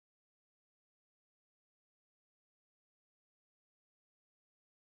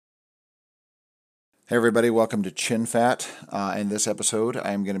Hey everybody, welcome to Chin Fat. In this episode,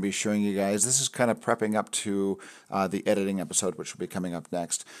 I'm going to be showing you guys, this is kind of prepping up to the editing episode, which will be coming up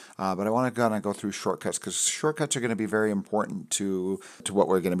next. But I want to kind of go through shortcuts, because shortcuts are going to be very important to what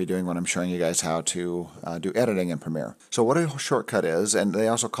we're going to be doing when I'm showing you guys how to do editing in Premiere. So what a shortcut is, and they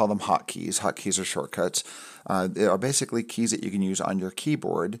also call them hotkeys. Hotkeys are shortcuts. They are basically keys that you can use on your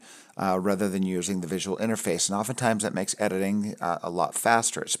keyboard rather than using the visual interface. And oftentimes that makes editing a lot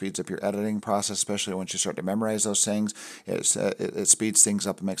faster. It speeds up your editing process, especially once you start to memorize those things. It speeds things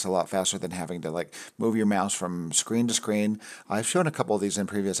up and makes it a lot faster than having to move your mouse from screen to screen. I've shown a couple of these in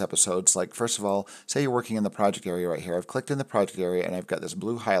previous episodes. Like, first of all, say you're working in the project area right here. I've clicked in the project area and I've got this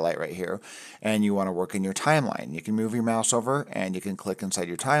blue highlight right here, and you want to work in your timeline. You can move your mouse over and you can click inside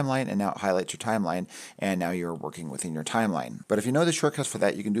your timeline, and now it highlights your timeline, and now you're working within your timeline. But if you know the shortcuts for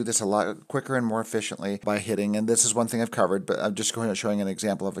that, you can do this a lot quicker and more efficiently by hitting, and this is one thing I've covered, but I'm just showing an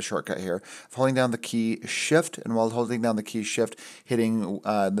example of a shortcut here, of holding down the key Shift, and while holding down the key Shift, hitting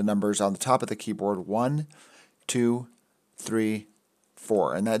the numbers on the top of the keyboard, 1, 2, 3,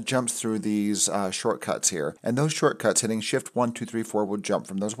 4, and that jumps through these shortcuts here. And those shortcuts, hitting Shift 1, 2, 3, 4, will jump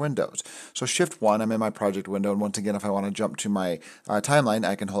from those windows. So Shift 1, I'm in my project window, and once again, if I want to jump to my timeline,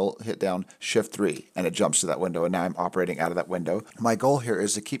 I can hit down Shift 3, and it jumps to that window, and now I'm operating out of that window. My goal here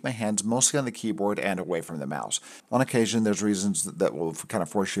is to keep my hands mostly on the keyboard and away from the mouse. On occasion, there's reasons that will kind of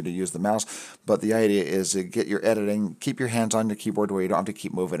force you to use the mouse, but the idea is to get your editing, keep your hands on your keyboard where you don't have to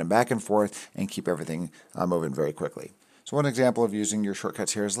keep moving them back and forth, and keep everything moving very quickly. So one example of using your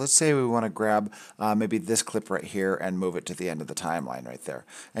shortcuts here is, let's say we want to grab maybe this clip right here and move it to the end of the timeline right there.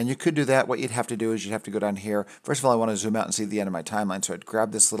 And you could do that. What you'd have to do is you'd have to go down here. First of all, I want to zoom out and see the end of my timeline. So I'd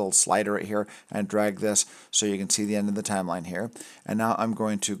grab this little slider right here and drag this so you can see the end of the timeline here. And now I'm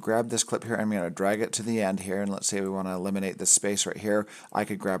going to grab this clip here. I'm going to drag it to the end here. And let's say we want to eliminate this space right here. I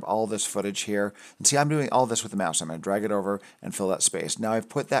could grab all this footage here. And see, I'm doing all this with the mouse. I'm going to drag it over and fill that space. Now I've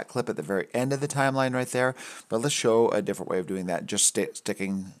put that clip at the very end of the timeline right there. But let's show a different way of doing that, just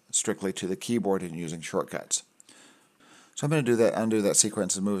sticking strictly to the keyboard and using shortcuts. So I'm going to do that, undo that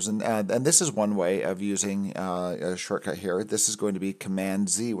sequence of moves, and this is one way of using a shortcut here. This is going to be Command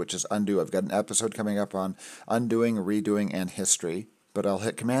Z, which is undo. I've got an episode coming up on undoing, redoing, and history. But I'll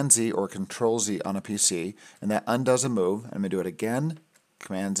hit Command Z or Control Z on a PC, and that undoes a move. I'm going to do it again,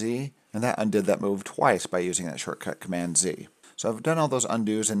 Command Z, and that undid that move twice by using that shortcut Command Z. So I've done all those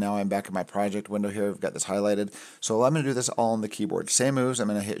undos, and now I'm back in my project window here. I've got this highlighted. So I'm going to do this all on the keyboard. Same moves. I'm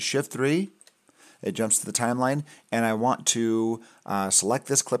going to hit Shift 3. It jumps to the timeline, and I want to select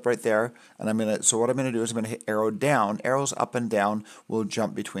this clip right there. And so what I'm going to do is I'm going to hit arrow down. Arrows up and down will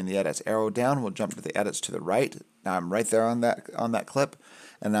jump between the edits. Arrow down will jump to the edits to the right. Now I'm right there on that clip,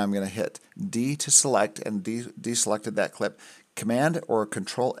 and now I'm going to hit D to select, and deselected that clip. Command or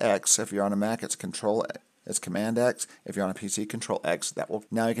Control X. If you're on a Mac, it's Command X. If you're on a PC, Control X.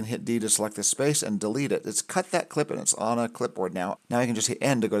 Now you can hit D to select the space and delete it. It's cut that clip and it's on a clipboard now. Now I can just hit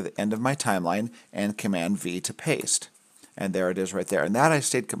N to go to the end of my timeline, and Command V to paste. And there it is right there. And that I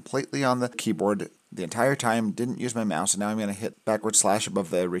stayed completely on the keyboard the entire time, didn't use my mouse, and now I'm going to hit / above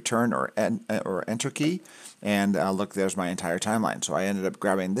the return or enter key, and look, there's my entire timeline. So I ended up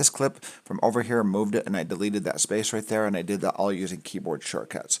grabbing this clip from over here, moved it, and I deleted that space right there, and I did that all using keyboard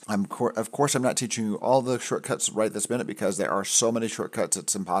shortcuts. Of course, I'm not teaching you all the shortcuts right this minute, because there are so many shortcuts,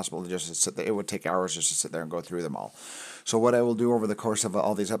 it's impossible to just sit there. It would take hours just to sit there and go through them all. So what I will do over the course of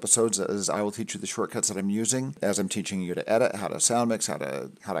all these episodes is I will teach you the shortcuts that I'm using as I'm teaching you to edit, how to sound mix, how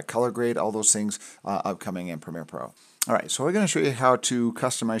to color grade, all those things upcoming in Premiere Pro. All right, so we're going to show you how to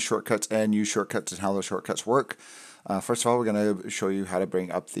customize shortcuts and use shortcuts and how those shortcuts work. First of all, we're going to show you how to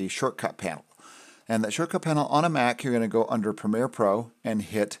bring up the shortcut panel. And that shortcut panel on a Mac, you're going to go under Premiere Pro and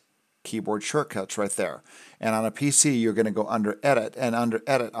hit keyboard shortcuts right there. And on a PC, you're going to go under Edit, and under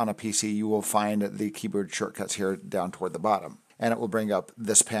Edit on a PC, you will find the keyboard shortcuts here down toward the bottom. And it will bring up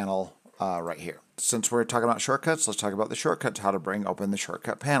this panel right here. Since we're talking about shortcuts, let's talk about the shortcuts, how to bring open the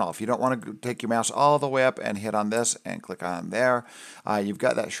shortcut panel. If you don't want to take your mouse all the way up and hit on this and click on there, you've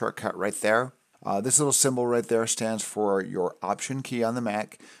got that shortcut right there. This little symbol right there stands for your Option key on the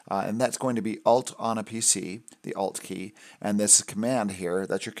Mac, and that's going to be Alt on a PC, the Alt key. And this Command here,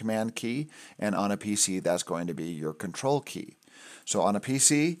 that's your Command key, and on a PC, that's going to be your Control key. So on a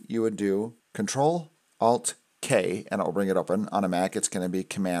PC, you would do Control, Alt, K, and it will bring it open. On a Mac, it's going to be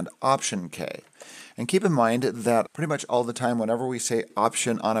Command Option K. And keep in mind that pretty much all the time, whenever we say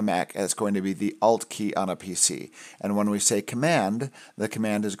Option on a Mac, it's going to be the Alt key on a PC. And when we say Command, the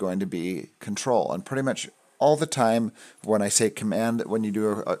Command is going to be Control. And pretty much all the time when I say command, when you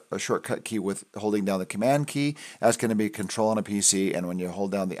do a shortcut key with holding down the command key, that's going to be control on a PC, and when you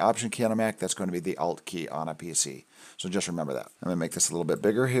hold down the option key on a Mac, that's going to be the alt key on a PC. So just remember that. I'm going to make this a little bit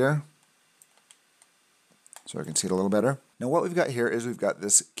bigger here so I can see it a little better. Now what we've got here is we've got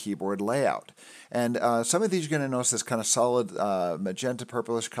this keyboard layout. And some of these you're going to notice this kind of solid magenta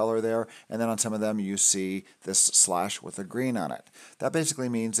purplish color there, and then on some of them you see this slash with a green on it. That basically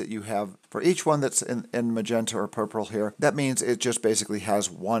means that you have, for each one that's in magenta or purple here, that means it just basically has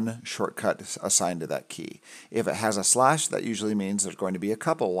one shortcut assigned to that key. If it has a slash, that usually means there's going to be a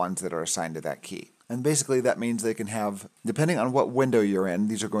couple ones that are assigned to that key. And basically that means they can have, depending on what window you're in,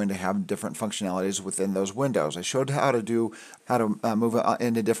 these are going to have different functionalities within those windows. I showed how to move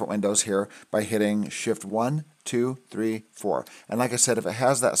into different windows here by hitting Shift 1, 2, 3, 4. And like I said, if it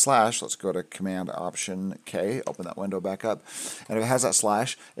has that slash, let's go to Command Option K, open that window back up. And if it has that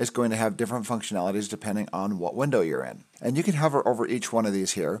slash, it's going to have different functionalities depending on what window you're in. And you can hover over each one of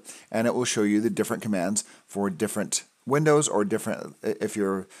these here, and it will show you the different commands for different windows, or different, if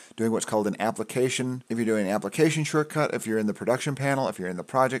you're doing what's called an application, if you're doing an application shortcut, if you're in the production panel, if you're in the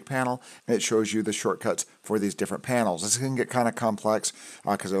project panel, it shows you the shortcuts for these different panels. This can get kind of complex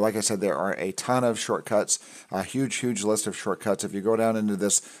because like I said, there are a ton of shortcuts, a huge list of shortcuts. If you go down into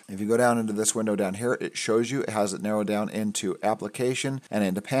this window down here, it shows you, it has it narrowed down into application and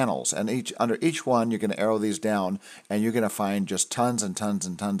into panels, and under each one you're going to arrow these down, and you're going to find just tons and tons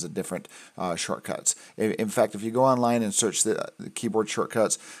and tons of different shortcuts. In fact, if you go online and search the keyboard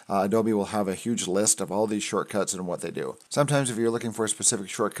shortcuts, Adobe will have a huge list of all these shortcuts and what they do. Sometimes if you're looking for a specific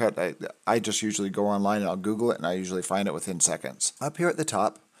shortcut, I just usually go online and I'll Google it, and I usually find it within seconds. Up here at the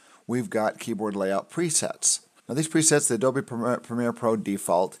top, we've got keyboard layout presets. Now these presets, the Adobe Premiere Pro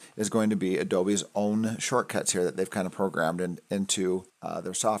default is going to be Adobe's own shortcuts here that they've kind of programmed into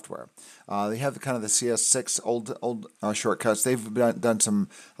their software. They have kind of the CS6 old shortcuts. They've done some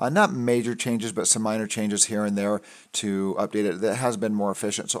not major changes, but some minor changes here and there to update it. That has been more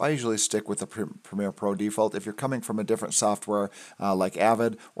efficient. So I usually stick with the Premiere Pro default. If you're coming from a different software like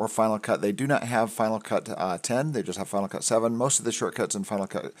Avid or Final Cut, they do not have Final Cut 10. They just have Final Cut 7. Most of the shortcuts in Final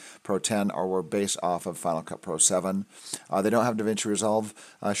Cut Pro 10 were based off of Final Cut Pro 7. They don't have DaVinci Resolve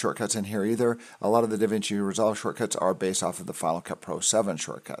shortcuts in here either. A lot of the DaVinci Resolve shortcuts are based off of the Final Cut Pro 7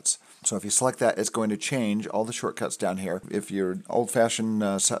 shortcuts. So if you select that, it's going to change all the shortcuts down here. If you're an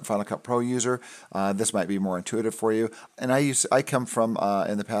old-fashioned Final Cut Pro user, this might be more intuitive for you. And I come from,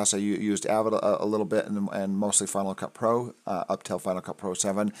 in the past, I used Avid a little bit, and mostly Final Cut Pro up till Final Cut Pro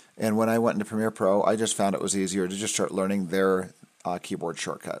 7. And when I went into Premiere Pro, I just found it was easier to just start learning their keyboard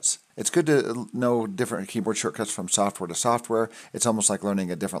shortcuts. It's good to know different keyboard shortcuts from software to software. It's almost like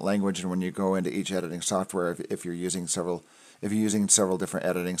learning a different language, and when you go into each editing software, if you're using several different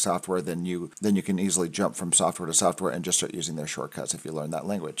editing software, then you can easily jump from software to software and just start using their shortcuts if you learn that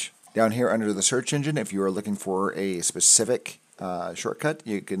language. Down here under the search engine, if you are looking for a specific shortcut,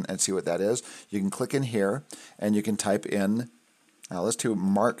 you can see what that is. You can click in here and you can type in, let's do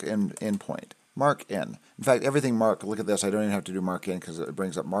mark and endpoint. Mark in. In fact, everything mark, look at this, I don't even have to do mark in because it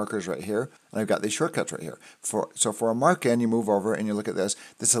brings up markers right here. And I've got these shortcuts right here. So for a mark in, you move over and you look at this.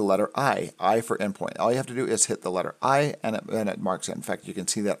 This is a letter I for endpoint. All you have to do is hit the letter I and it marks in. In fact, you can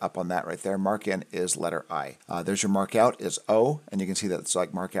see that up on that right there. Mark in is letter I. There's your mark out is O, and you can see that it's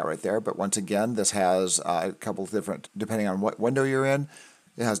like mark out right there. But once again, this has a couple of different, depending on what window you're in,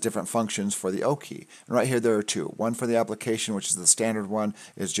 it has different functions for the O key. And right here there are two. One for the application, which is the standard one,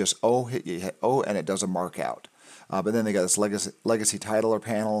 is just O, you hit O and it does a mark out. But then they got this legacy titler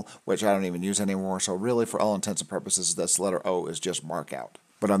panel, which I don't even use anymore. So really, for all intents and purposes, this letter O is just mark out.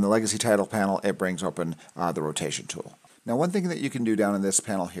 But on the legacy title panel, it brings open the rotation tool. Now, one thing that you can do down in this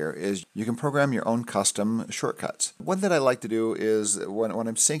panel here is you can program your own custom shortcuts. One that I like to do is when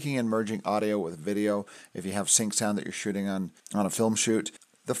I'm syncing and merging audio with video, if you have sync sound that you're shooting on a film shoot,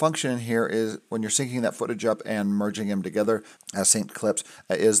 the function in here is when you're syncing that footage up and merging them together as synced clips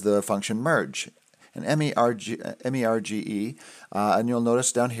is the function merge. And M-E-R-G-E, and you'll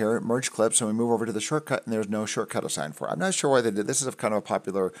notice down here, merge clips, and we move over to the shortcut, and there's no shortcut assigned for it. I'm not sure why they did this. Is kind of a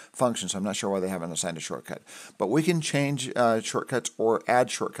popular function, so I'm not sure why they haven't assigned a shortcut. But we can change shortcuts or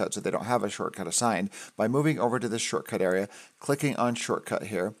add shortcuts if they don't have a shortcut assigned by moving over to this shortcut area, clicking on shortcut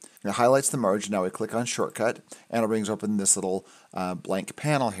here. It highlights the merge. Now we click on shortcut, and it brings open this little blank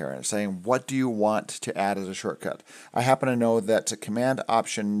panel here, and it's saying, what do you want to add as a shortcut? I happen to know that Command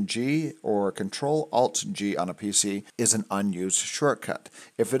Option G or Control Alt G on a PC is an unused shortcut.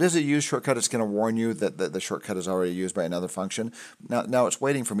 If it is a used shortcut, it's going to warn you that the shortcut is already used by another function. Now it's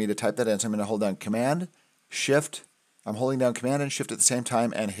waiting for me to type that in, so I'm going to hold down Command, Shift. I'm holding down Command and Shift at the same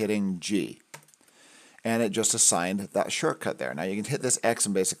time and hitting G. and it just assigned that shortcut there. Now you can hit this X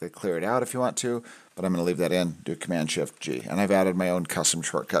and basically clear it out if you want to, but I'm going to leave that in, do Command-Shift-G, and I've added my own custom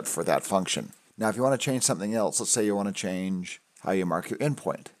shortcut for that function. Now if you want to change something else, let's say you want to change how you mark your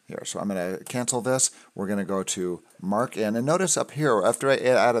endpoint here. So I'm going to cancel this. We're going to go to Mark In, and notice up here, after I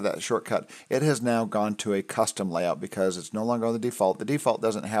added that shortcut, it has now gone to a custom layout because it's no longer on the default. The default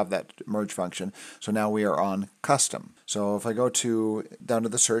doesn't have that merge function, so now we are on custom. So if I go down to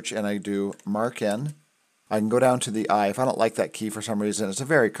the search and I do Mark In, I can go down to the I. If I don't like that key for some reason, it's a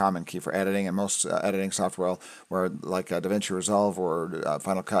very common key for editing, and most editing software, where like DaVinci Resolve or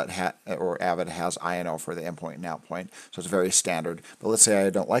Final Cut or Avid has INO for the endpoint and outpoint, so it's very standard. But let's say I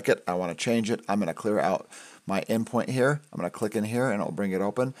don't like it, I want to change it. I'm going to clear out my endpoint here. I'm going to click in here, and it'll bring it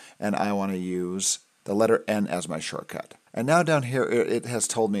open, and I want to use the letter N as my shortcut. And now down here it has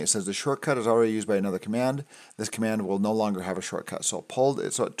told me, it says the shortcut is already used by another command. This command will no longer have a shortcut. So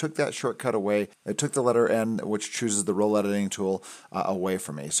it took that shortcut away. It took the letter N, which chooses the role editing tool, away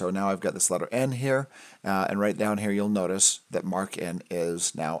from me. So now I've got this letter N here, and right down here you'll notice that Mark In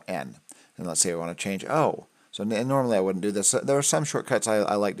is now N. And let's say I want to change O. So normally I wouldn't do this. There are some shortcuts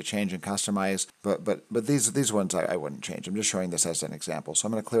I like to change and customize, but these ones I wouldn't change. I'm just showing this as an example. So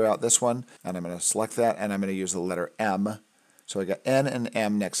I'm going to clear out this one, and I'm going to select that, and I'm going to use the letter M. So I got N and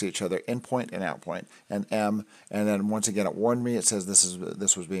M next to each other, inPoint and outpoint, and M, and then once again it warned me. It says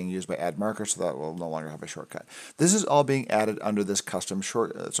this was being used by add marker, so that will no longer have a shortcut. This is all being added under this custom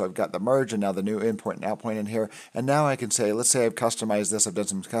short. So I've got the merge and now the new inPoint and outpoint in here, and now I can say, let's say I've customized this, I've done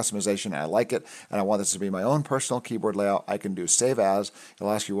some customization, and I like it, and I want this to be my own personal keyboard layout. I can do save as.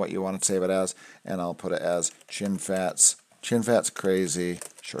 It'll ask you what you want to save it as, and I'll put it as ChinFat's Crazy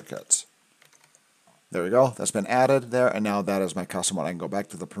Shortcuts. There we go. That's been added there, and now that is my custom one. I can go back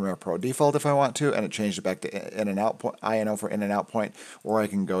to the Premiere Pro default if I want to, and it changed it back to in and out point, INO for in and out point, or I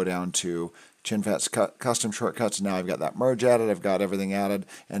can go down to ChinFat's custom shortcuts. Now I've got that merge added, I've got everything added,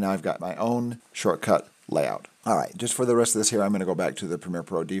 and now I've got my own shortcut layout. All right, just for the rest of this here, I'm going to go back to the Premiere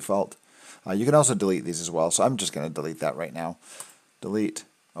Pro default. You can also delete these as well, so I'm just going to delete that right now. Delete.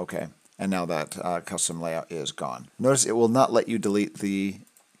 Okay, and now that custom layout is gone. Notice it will not let you delete the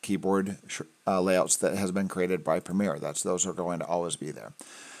keyboard layouts that has been created by Premiere. Those are going to always be there.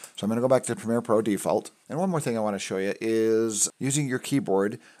 So I'm going to go back to Premiere Pro default. And one more thing I want to show you is using your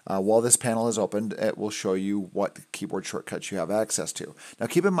keyboard. While this panel is opened, it will show you what keyboard shortcuts you have access to. Now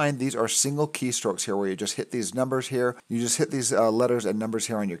keep in mind these are single keystrokes here, where you just hit these numbers here. You just hit these letters and numbers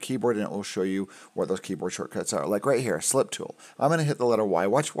here on your keyboard, and it will show you what those keyboard shortcuts are. Like right here, slip tool. I'm going to hit the letter Y.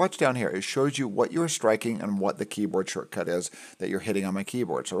 Watch down here. It shows you what you're striking and what the keyboard shortcut is that you're hitting on my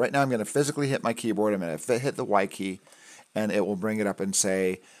keyboard. So right now I'm going to physically hit my keyboard. I'm going to hit the Y key, and it will bring it up and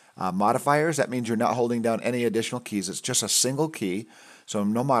say modifiers. That means you're not holding down any additional keys. It's just a single key, so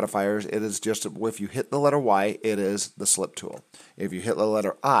no modifiers. It is just, if you hit the letter Y, it is the slip tool. If you hit the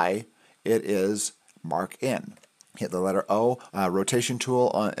letter I, it is Mark In. Hit the letter O, rotation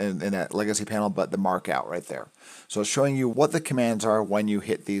tool in that legacy panel, but the mark out right there. So it's showing you what the commands are when you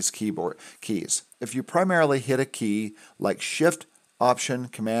hit these keyboard keys. If you primarily hit a key like Shift, Option,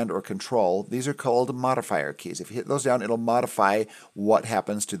 Command, or Control, these are called modifier keys. If you hit those down, it'll modify what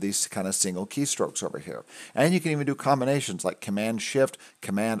happens to these kind of single keystrokes over here. And you can even do combinations like Command Shift,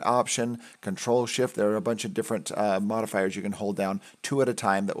 Command Option, Control Shift. There are a bunch of different modifiers you can hold down 2 at a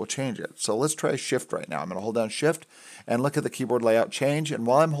time that will change it. So let's try Shift right now. I'm going to hold down Shift and look at the keyboard layout change. And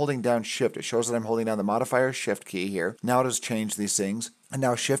while I'm holding down Shift, it shows that I'm holding down the modifier Shift key here. Now it has changed these things. And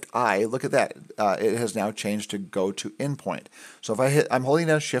now Shift I, look at that. It has now changed to go to endpoint. So if I'm holding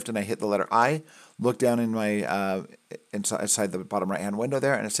down Shift and I hit the letter I, look down in my inside the bottom right hand window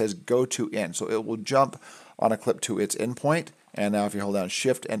there, and it says go to end. So it will jump on a clip to its endpoint. And now if you hold down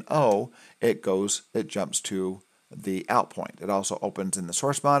Shift and O, it jumps to the out point. It also opens in the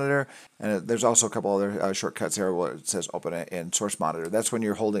source monitor, and there's also a couple other shortcuts here where it says open it in source monitor. That's when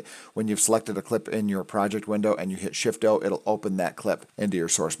when you've selected a clip in your project window and you hit Shift O, it'll open that clip into your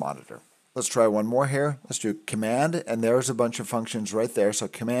source monitor. Let's try one more here. Let's do Command, and there's a bunch of functions right there. So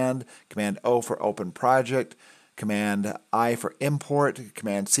Command O for open project, Command I for import,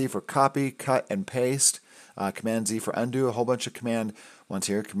 Command C for copy, cut, and paste, Command Z for undo, a whole bunch of command ones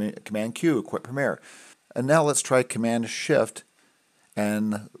here, Command Q, quit Premiere. And now let's try Command Shift,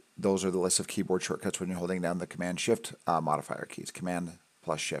 and those are the list of keyboard shortcuts when you're holding down the Command Shift modifier keys, Command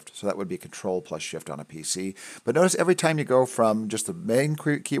plus Shift. So that would be Control plus Shift on a PC. But notice every time you go from just the main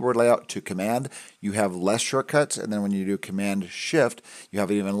keyboard layout to Command, you have less shortcuts, and then when you do Command Shift, you have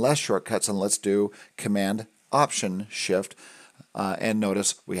even less shortcuts. And let's do Command Option Shift, and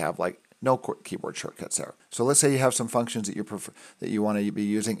notice we have like no keyboard shortcuts there. So let's say you have some functions that you prefer, that you want to be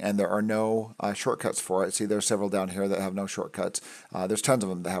using, and there are no shortcuts for it. See, there's several down here that have no shortcuts. There's tons of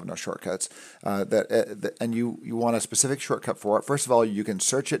them that have no shortcuts. And you want a specific shortcut for it. First of all, you can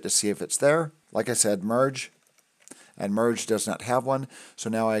search it to see if it's there. Like I said, merge, and merge does not have one. So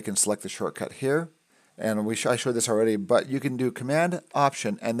now I can select the shortcut here. And I showed this already, but you can do Command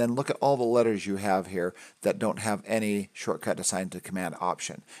Option and then look at all the letters you have here that don't have any shortcut assigned to Command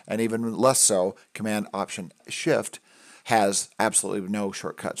Option. And even less so, Command Option Shift has absolutely no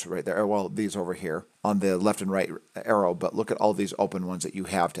shortcuts right there. Well, these over here on the left and right arrow, but look at all these open ones that you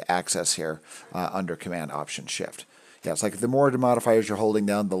have to access here under Command Option Shift. Yeah, it's like the more modifiers you're holding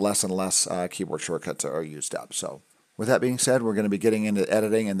down, the less and less keyboard shortcuts are used up. So with that being said, we're going to be getting into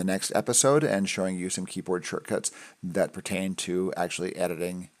editing in the next episode and showing you some keyboard shortcuts that pertain to actually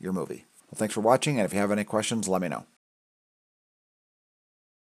editing your movie. Well, thanks for watching, and if you have any questions, let me know.